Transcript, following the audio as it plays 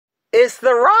Is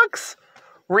The Rock's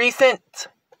recent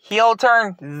heel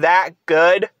turn that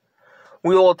good?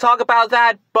 We will talk about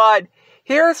that, but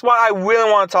here's what I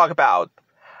really want to talk about.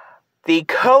 The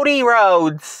Cody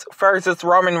Rhodes versus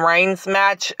Roman Reigns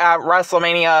match at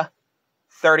WrestleMania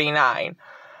 39.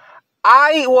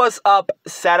 I was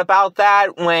upset about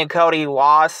that when Cody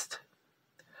lost.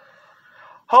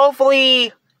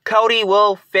 Hopefully, Cody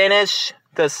will finish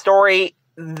the story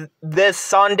this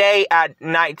Sunday at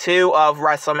night 2 of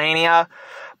WrestleMania.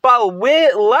 But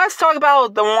let's talk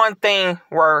about the one thing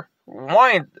I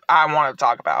want to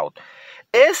talk about.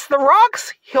 Is The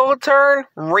Rock's heel turn,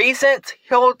 recent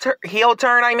heel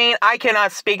turn, I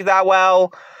cannot speak that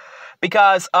well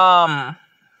because, I'm,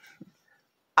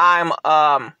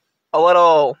 a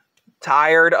little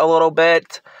tired a little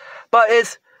bit. But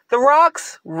is The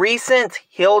Rock's recent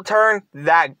heel turn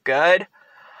that good?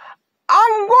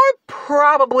 I would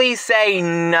probably say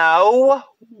no.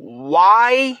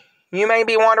 Why? You may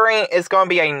be wondering, it's going to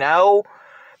be a no.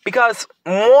 Because,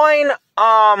 one,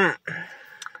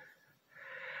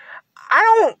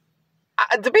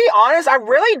 to be honest, I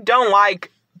really don't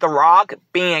like The Rock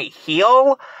being a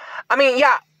heel.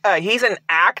 He's an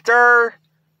actor,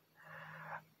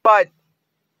 but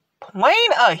playing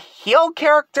a heel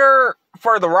character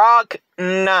for The Rock,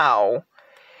 no.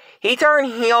 He turned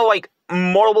heel,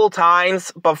 multiple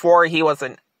times before he was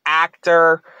an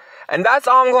actor, and that's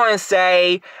all I'm going to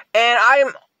say. And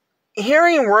I'm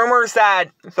hearing rumors that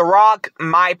The Rock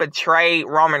might betray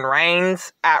Roman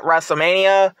Reigns at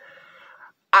WrestleMania.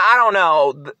 I don't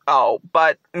know,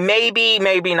 but maybe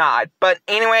not. But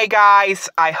anyway, guys,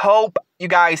 I hope you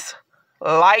guys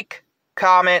like,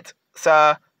 comment,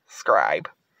 subscribe.